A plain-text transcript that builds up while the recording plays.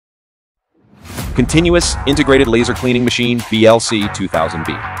Continuous Integrated Laser Cleaning Machine BLC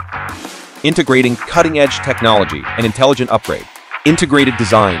 2000B. Integrating cutting-edge technology and intelligent upgrade. Integrated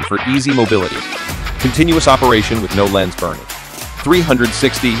design for easy mobility. Continuous operation with no lens burning.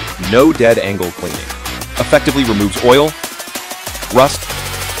 360 no dead angle cleaning. Effectively removes oil, rust,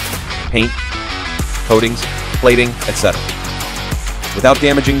 paint, coatings, plating, etc. without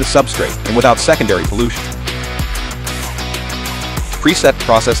damaging the substrate and without secondary pollution. Preset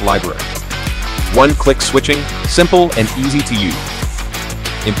process library. One-click switching, simple and easy to use.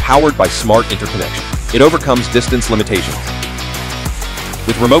 Empowered by smart interconnection. It overcomes distance limitations.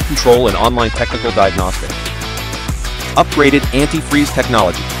 With remote control and online technical diagnostic. Upgraded antifreeze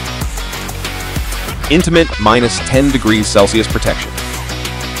technology. Intimate minus 10 degrees Celsius protection.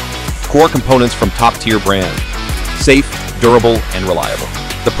 Core components from top-tier brand. Safe, durable, and reliable.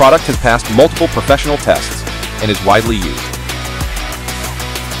 The product has passed multiple professional tests and is widely used.